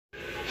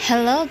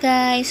Hello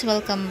guys!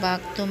 Welcome back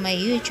to my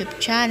YouTube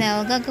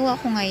channel. Gagawa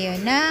ko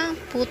ngayon ng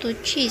puto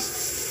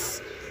cheese.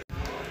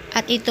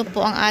 At ito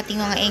po ang ating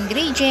mga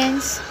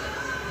ingredients.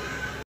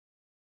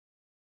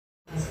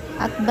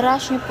 At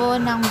brush nyo po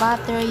ng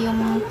butter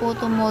yung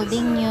puto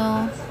molding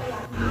nyo.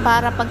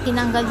 Para pag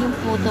tinanggal yung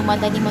puto,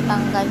 madali mo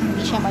tanggal,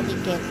 hindi siya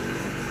madikit.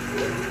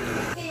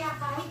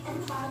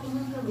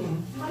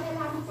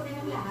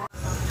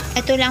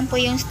 Ito lang po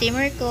yung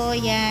steamer ko.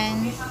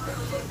 Yan.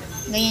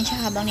 Ganyan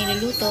siya habang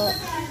niluluto.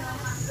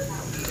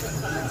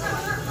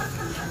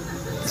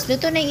 Tapos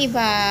luto na yung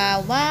iba.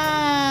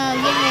 Wow!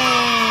 Yay!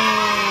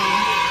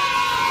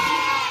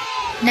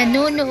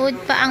 Nanunood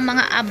pa ang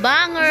mga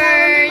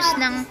abangers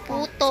ng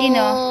puto.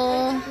 Sino?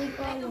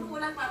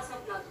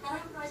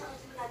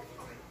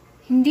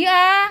 Hindi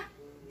ah.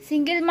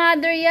 Single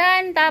mother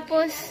yan.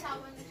 Tapos,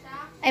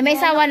 ay may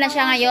sawa na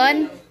siya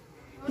ngayon.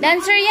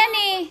 Dancer yan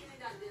eh.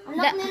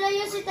 Anak nila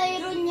yun si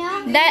Tyrone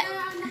niya.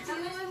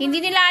 Hindi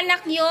nila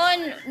anak yun.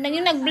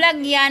 Yung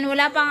nag-vlog yan.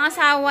 Wala pang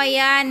asawa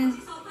yan.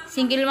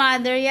 Single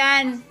mother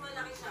yan.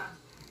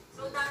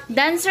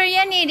 Dancer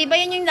yan eh. Di ba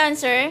yun yung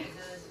dancer?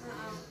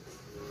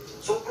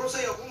 Sobrang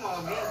saya ko,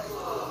 mami.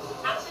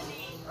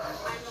 Actually,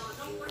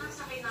 nung unang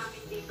sakay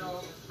namin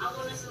dito, ako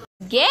na sa...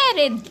 Get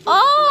it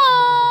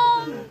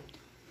on!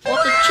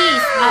 Puto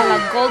cheese a la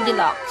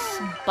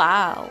goldilocks.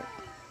 Wow!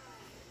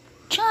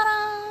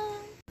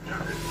 Tcharam!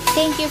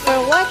 Thank you for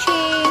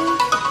watching!